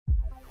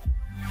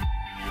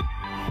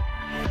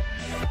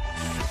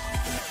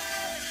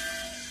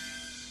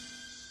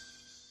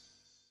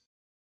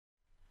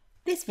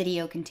This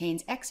video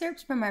contains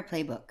excerpts from our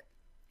playbook.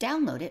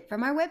 Download it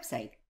from our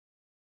website.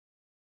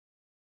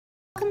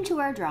 Welcome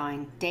to our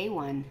drawing, Day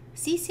 1,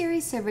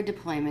 C-Series server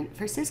deployment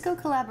for Cisco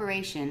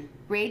Collaboration,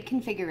 RAID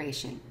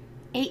configuration,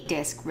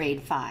 8-disk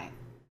RAID 5.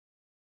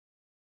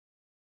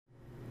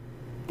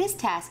 This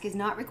task is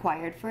not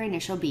required for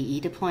initial BE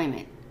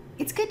deployment.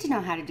 It's good to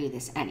know how to do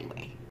this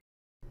anyway.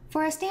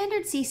 For a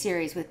standard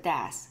C-Series with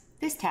DAS,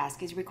 this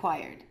task is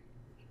required.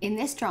 In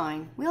this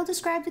drawing, we'll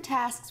describe the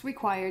tasks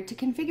required to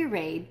configure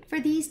RAID for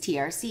these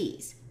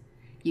TRCs: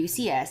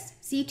 UCS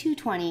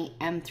C220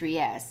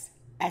 M3S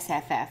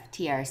SFF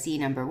TRC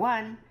number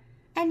 1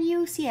 and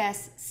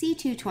UCS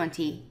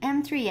C220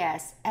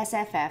 M3S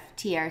SFF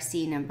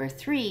TRC number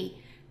 3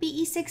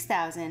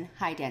 BE6000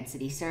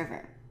 high-density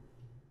server.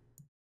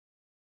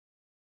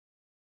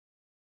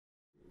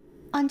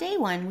 On day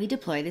 1, we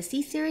deploy the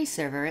C-Series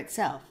server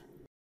itself.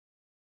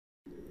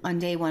 On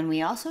day 1,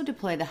 we also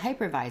deploy the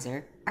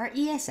hypervisor, our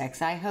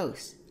ESXi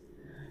host.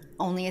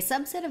 Only a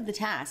subset of the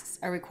tasks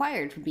are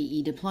required for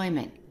BE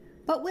deployment,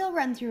 but we'll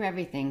run through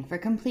everything for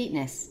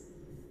completeness.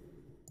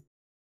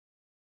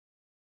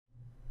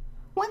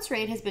 Once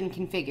RAID has been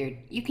configured,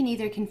 you can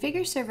either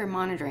configure server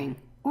monitoring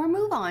or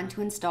move on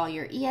to install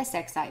your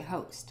ESXi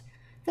host,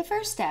 the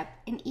first step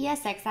in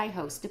ESXi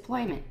host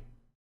deployment.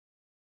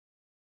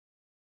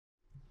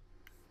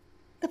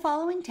 The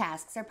following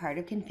tasks are part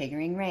of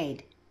configuring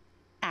RAID: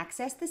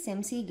 access the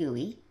SIMC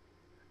GUI,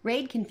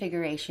 RAID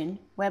configuration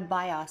Web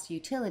BIOS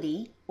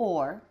utility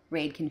or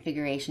RAID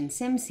configuration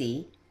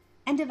SIMC,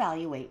 and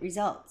evaluate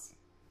results.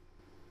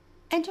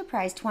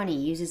 Enterprise 20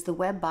 uses the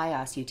Web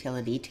BIOS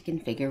utility to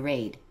configure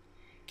RAID.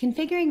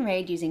 Configuring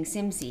RAID using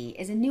SIMC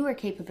is a newer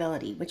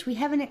capability which we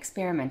haven't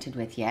experimented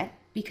with yet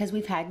because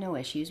we've had no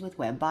issues with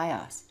Web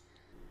BIOS.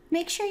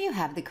 Make sure you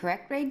have the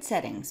correct RAID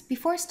settings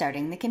before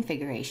starting the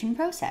configuration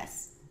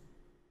process.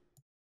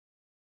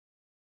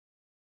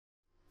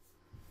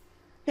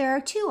 There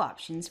are two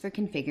options for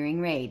configuring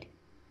RAID: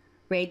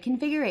 RAID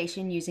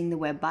configuration using the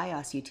Web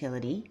BIOS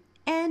utility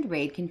and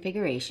RAID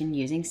configuration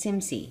using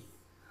SIMC.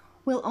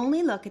 We'll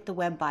only look at the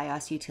Web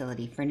BIOS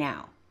utility for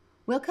now.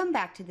 We'll come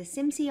back to the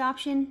SIMC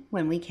option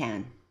when we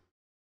can.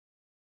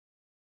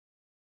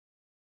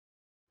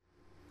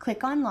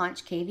 Click on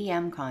Launch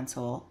KVM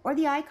Console or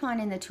the icon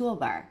in the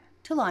toolbar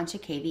to launch a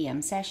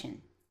KVM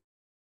session.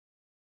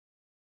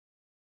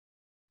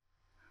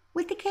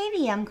 With the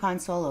KVM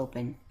console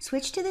open,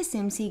 switch to the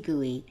SIMC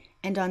GUI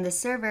and on the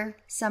Server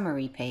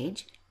Summary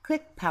page,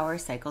 click Power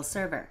Cycle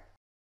Server.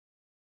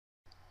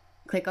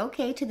 Click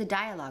OK to the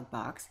dialog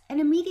box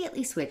and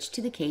immediately switch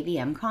to the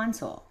KVM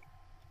console.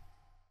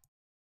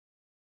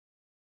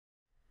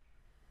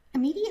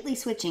 Immediately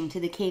switching to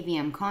the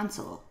KVM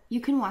console,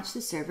 you can watch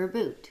the server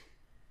boot.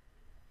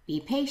 Be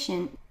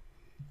patient.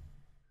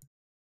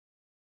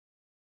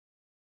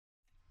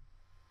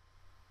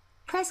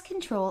 Press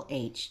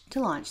Ctrl-H to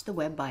launch the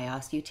Web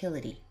BIOS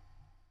utility.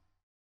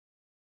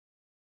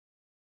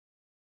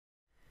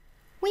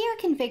 We are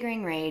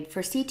configuring RAID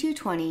for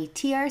C220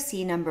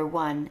 TRC number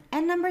 1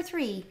 and number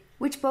 3,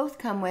 which both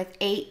come with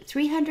 8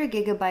 300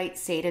 GB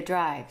SATA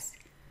drives.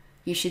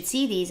 You should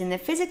see these in the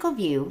physical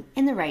view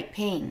in the right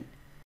pane.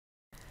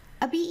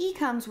 A BE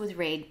comes with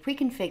RAID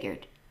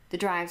pre-configured. The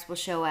drives will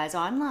show as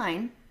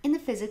online in the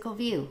physical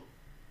view.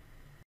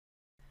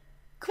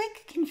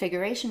 Click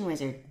Configuration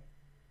Wizard.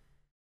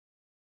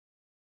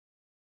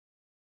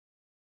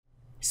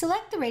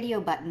 Select the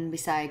radio button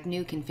beside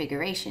New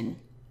Configuration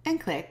and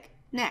click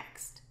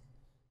Next.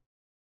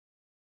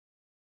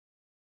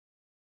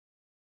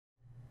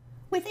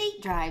 With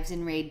 8 drives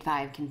in RAID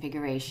 5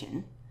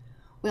 configuration,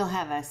 we'll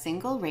have a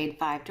single RAID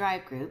 5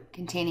 drive group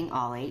containing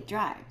all 8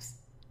 drives.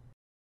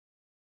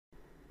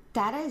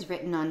 Data is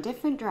written on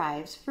different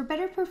drives for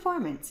better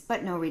performance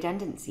but no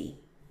redundancy.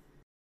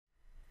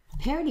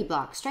 Parity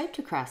block striped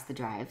across the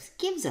drives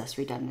gives us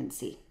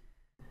redundancy.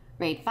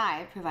 RAID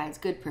 5 provides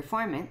good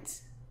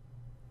performance.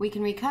 We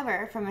can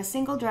recover from a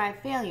single drive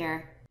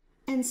failure,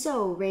 and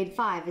so RAID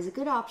 5 is a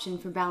good option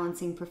for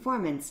balancing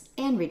performance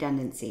and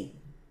redundancy.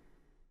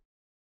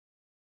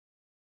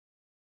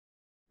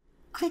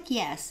 Click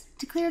Yes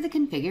to clear the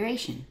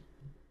configuration.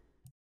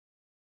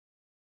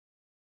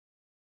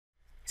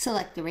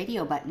 Select the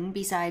radio button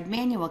beside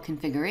Manual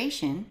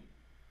Configuration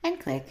and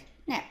click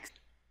Next.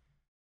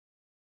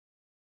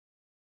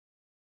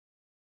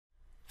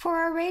 For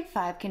our RAID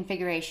 5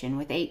 configuration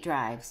with 8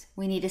 drives,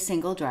 we need a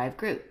single drive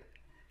group.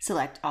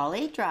 Select all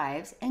 8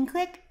 drives and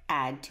click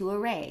Add to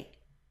Array.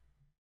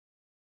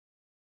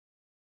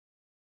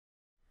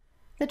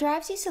 The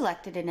drives you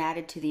selected and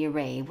added to the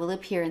array will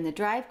appear in the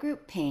Drive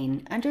Group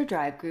pane under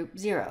Drive Group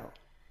 0.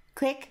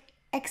 Click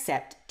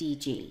Accept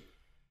DG.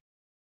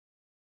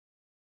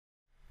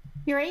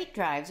 Your 8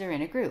 drives are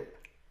in a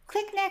group.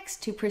 Click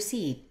Next to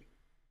proceed.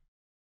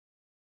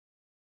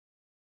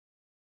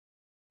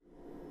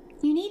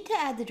 You need to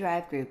add the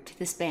drive group to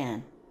the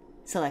span.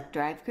 Select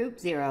Drive Group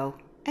 0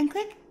 and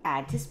click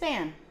Add to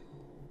Span.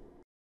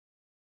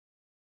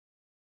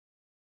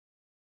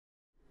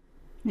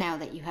 Now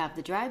that you have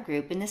the drive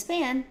group in the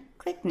span,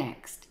 click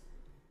Next.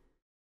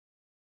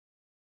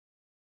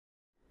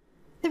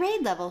 The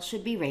RAID level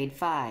should be RAID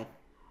 5.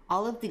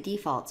 All of the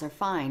defaults are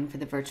fine for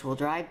the virtual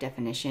drive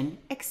definition,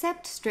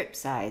 except strip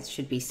size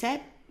should be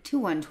set to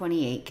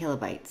 128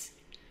 kilobytes.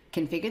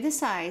 Configure the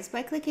size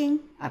by clicking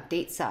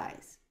Update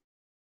Size.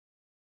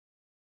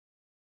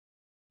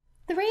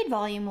 The RAID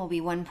volume will be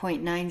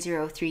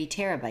 1.903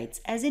 terabytes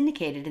as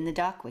indicated in the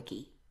doc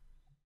wiki.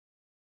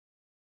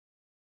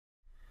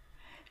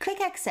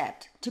 Click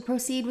Accept to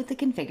proceed with the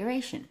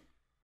configuration.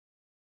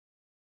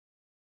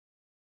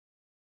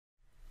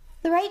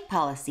 The write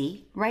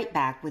policy, Write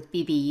Back with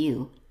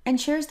BBU,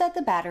 ensures that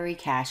the battery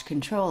cache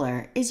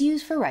controller is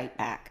used for write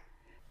back.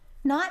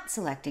 Not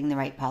selecting the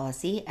write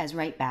policy as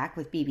Write Back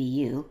with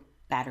BBU,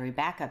 Battery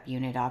Backup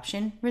Unit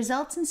option,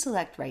 results in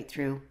Select Write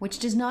Through, which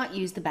does not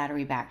use the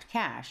battery backed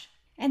cache,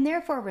 and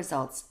therefore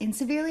results in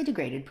severely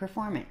degraded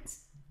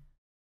performance.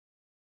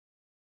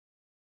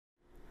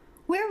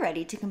 We're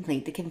ready to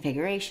complete the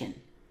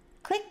configuration.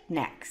 Click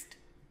Next.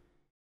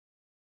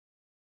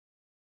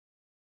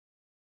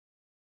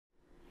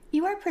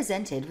 You are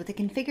presented with a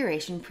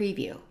configuration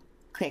preview.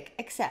 Click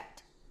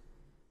Accept.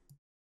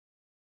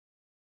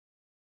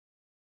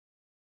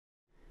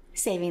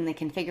 Saving the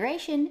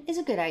configuration is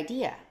a good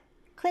idea.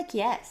 Click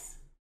Yes.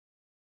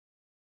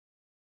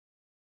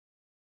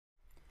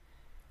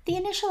 The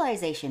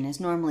initialization is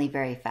normally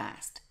very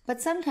fast,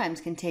 but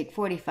sometimes can take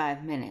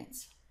 45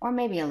 minutes, or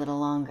maybe a little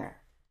longer.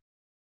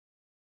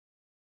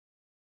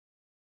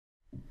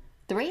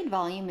 The RAID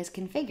volume is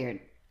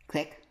configured.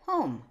 Click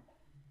Home.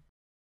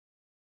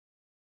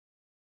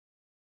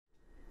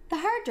 The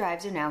hard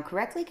drives are now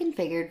correctly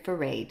configured for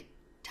RAID.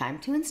 Time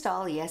to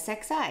install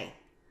ESXi.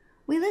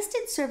 We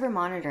listed server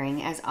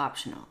monitoring as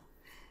optional.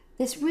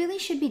 This really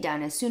should be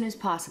done as soon as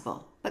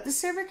possible, but the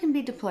server can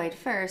be deployed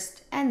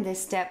first and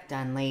this step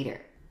done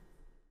later.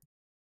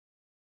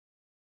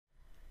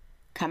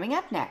 Coming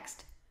up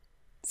next,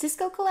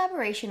 Cisco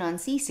collaboration on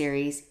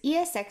C-Series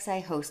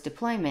ESXi host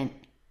deployment,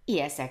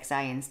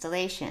 ESXi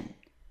installation.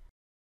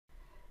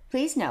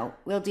 Please note,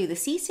 we'll do the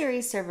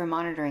C-Series server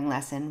monitoring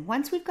lesson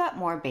once we've got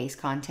more base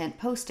content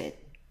posted.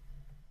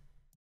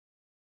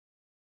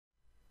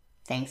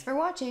 Thanks for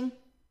watching.